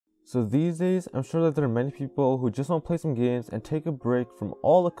So these days, I'm sure that there are many people who just want to play some games and take a break from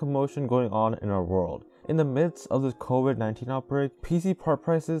all the commotion going on in our world. In the midst of this COVID-19 outbreak, PC part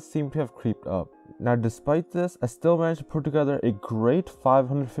prices seem to have creeped up. Now despite this, I still managed to put together a great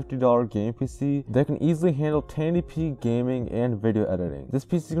 $550 gaming PC that can easily handle 1080p gaming and video editing. This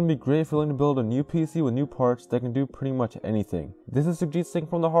PC is going to be great if you're looking to build a new PC with new parts that can do pretty much anything. This is G.Skill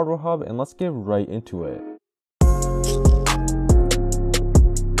from the Hardware Hub, and let's get right into it.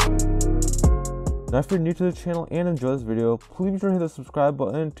 Now if you're new to the channel and enjoy this video, please be sure to hit the subscribe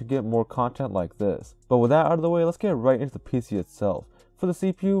button to get more content like this. But with that out of the way, let's get right into the PC itself. For the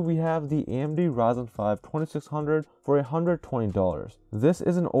CPU, we have the AMD Ryzen 5 2600 for $120. This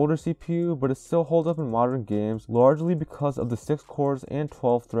is an older CPU, but it still holds up in modern games, largely because of the 6 cores and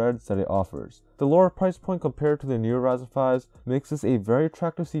 12 threads that it offers. The lower price point compared to the newer Ryzen 5s makes this a very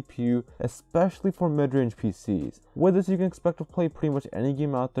attractive CPU, especially for mid-range PCs. With this, you can expect to play pretty much any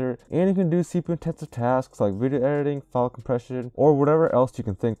game out there, and you can do CPU-intensive tasks like video editing, file compression, or whatever else you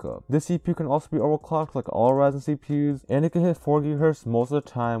can think of. This CPU can also be overclocked like all Ryzen CPUs, and it can hit 4 GHz most of the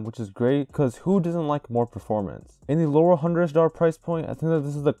time, which is great because who doesn't like more performance? In the lower $100 price point, I think that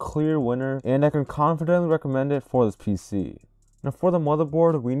this is the clear winner, and I can confidently recommend it for this PC. Now for the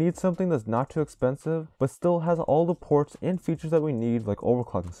motherboard, we need something that's not too expensive, but still has all the ports and features that we need, like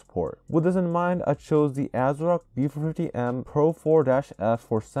overclocking support. With this in mind, I chose the ASRock B450M Pro 4-F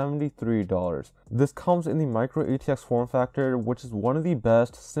for $73. This comes in the micro ATX form factor, which is one of the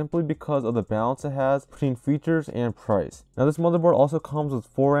best simply because of the balance it has between features and price. Now this motherboard also comes with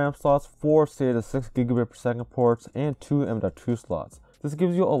 4 RAM slots, 4 SATA 6GB/s ports, and 2 M.2 slots. This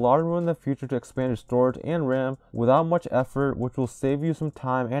gives you a lot of room in the future to expand your storage and RAM without much effort, which will save you some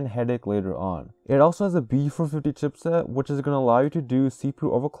time and headache later on. It also has a B450 chipset, which is going to allow you to do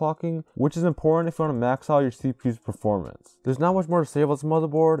CPU overclocking, which is important if you want to max out your CPU's performance. There's not much more to say about this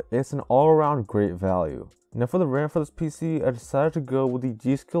motherboard. It's an all-around great value. Now for the RAM for this PC, I decided to go with the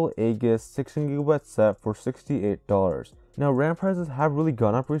G.Skill Aegis 16GB set for $68. Now RAM prices have really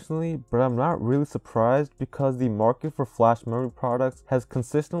gone up recently, but I'm not really surprised because the market for flash memory products has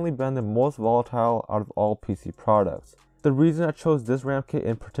consistently been the most volatile out of all PC products. The reason I chose this RAM kit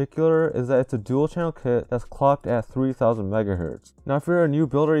in particular is that it's a dual channel kit that's clocked at 3000 MHz. Now if you're a new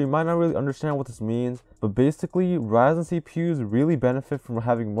builder, you might not really understand what this means, but basically Ryzen CPUs really benefit from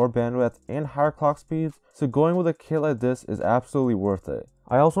having more bandwidth and higher clock speeds, so going with a kit like this is absolutely worth it.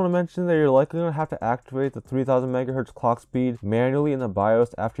 I also want to mention that you're likely going to have to activate the 3000 MHz clock speed manually in the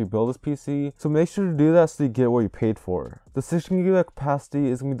BIOS after you build this PC, so make sure to do that so you get what you paid for. The 16GB capacity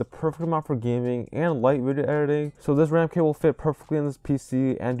is going to be the perfect amount for gaming and light video editing, so this RAM kit will fit perfectly in this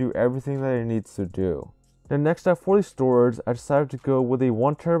PC and do everything that it needs to do. Now next up for the storage, I decided to go with a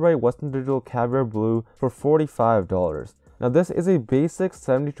 1TB Western Digital Caviar Blue for $45. Now this is a basic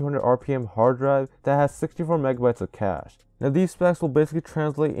 7200 RPM hard drive that has 64 MB of cache. Now these specs will basically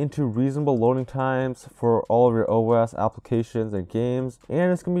translate into reasonable loading times for all of your OS applications and games,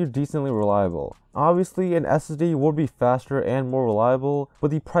 and it's going to be decently reliable. Obviously an SSD would be faster and more reliable, but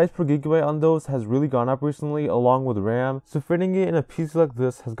the price per gigabyte on those has really gone up recently along with RAM, so fitting it in a PC like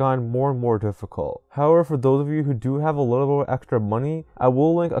this has gotten more and more difficult. However, for those of you who do have a little bit of extra money, I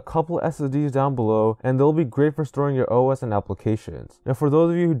will link a couple SSDs down below, and they'll be great for storing your OS and applications. Now for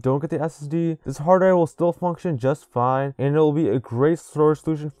those of you who don't get the SSD, this hard drive will still function just fine, and it will be a great storage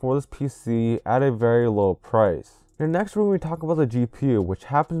solution for this PC at a very low price. Now next we're going to talk about the GPU, which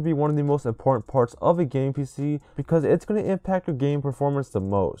happens to be one of the most important parts of a gaming PC because it's going to impact your game performance the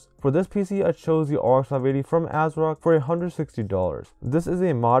most. For this PC, I chose the RX 580 from ASRock for $160. This is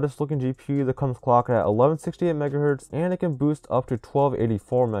a modest looking GPU that comes clocked at 1168 MHz and it can boost up to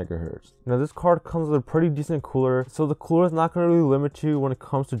 1284 MHz. Now this card comes with a pretty decent cooler, so the cooler is not going to really limit you when it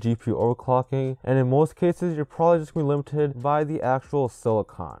comes to GPU overclocking, and in most cases you're probably just going to be limited by the actual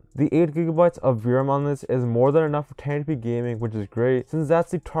silicon. The 8GB of VRAM on this is more than enough for 1080p gaming, which is great since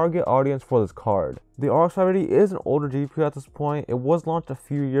that's the target audience for this card. The RX 580 is an older GPU at this point. It was launched a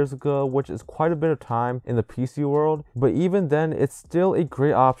few years ago, which is quite a bit of time in the PC world, but even then it's still a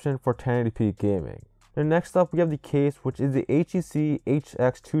great option for 1080p gaming. Now next up we have the case, which is the HEC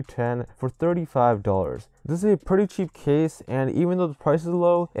HX210 for $35. This is a pretty cheap case, and even though the price is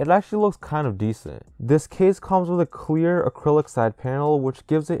low, it actually looks kind of decent. This case comes with a clear acrylic side panel, which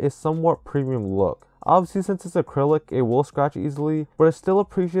gives it a somewhat premium look. Obviously, since it's acrylic, it will scratch easily, but I still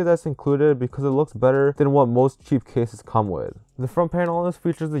appreciate that it's included because it looks better than what most cheap cases come with. The front panel on this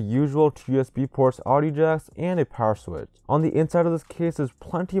features the usual 2 USB ports, audio jacks, and a power switch. On the inside of this case, there's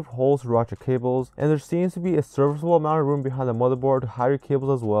plenty of holes to route your cables, and there seems to be a serviceable amount of room behind the motherboard to hide your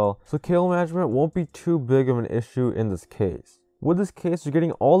cables as well, so cable management won't be too big of an issue in this case. With this case, you're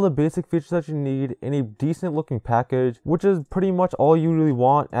getting all the basic features that you need in a decent looking package, which is pretty much all you really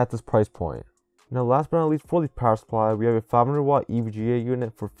want at this price point. Now last but not least, for the power supply, we have a 500 watt EVGA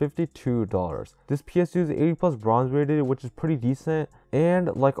unit for $52. This PSU is 80 plus bronze rated, which is pretty decent,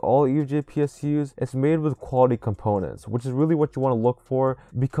 and like all EVGA PSUs, it's made with quality components, which is really what you want to look for,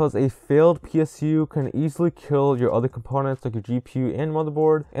 because a failed PSU can easily kill your other components like your GPU and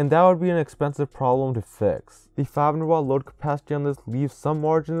motherboard, and that would be an expensive problem to fix. The 500 watt load capacity on this leaves some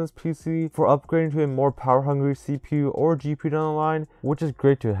margin in this PC for upgrading to a more power hungry CPU or GPU down the line, which is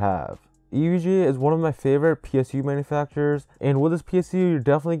great to have. EVGA is one of my favorite PSU manufacturers, and with this PSU, you're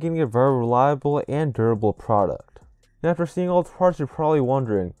definitely getting a very reliable and durable product. Now, after seeing all the parts, you're probably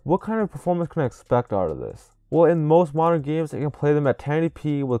wondering, what kind of performance can I expect out of this? Well, in most modern games, you can play them at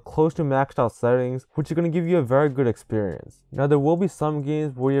 1080p with close to maxed out settings, which is going to give you a very good experience. Now, there will be some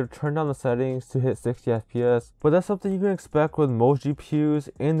games where you have to turn down the settings to hit 60 FPS, but that's something you can expect with most GPUs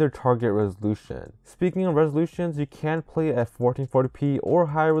in their target resolution. Speaking of resolutions, you can play at 1440p or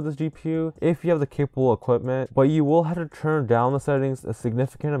higher with this GPU if you have the capable equipment, but you will have to turn down the settings a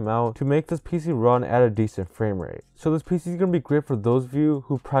significant amount to make this PC run at a decent frame rate. So this PC is going to be great for those of you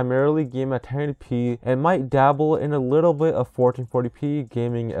who primarily game at 1080p and might dabble in a little bit of 1440p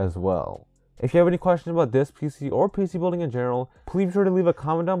gaming as well. If you have any questions about this PC or PC building in general, please be sure to leave a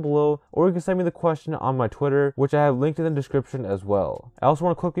comment down below, or you can send me the question on my Twitter, which I have linked in the description as well. I also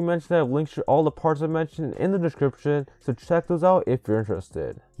want to quickly mention that I've linked to all the parts I mentioned in the description, so check those out if you're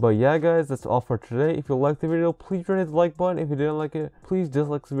interested. But yeah guys, that's all for today. If you liked the video, please hit the like button. If you didn't like it, please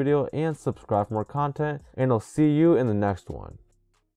dislike the video and subscribe for more content, and I'll see you in the next one.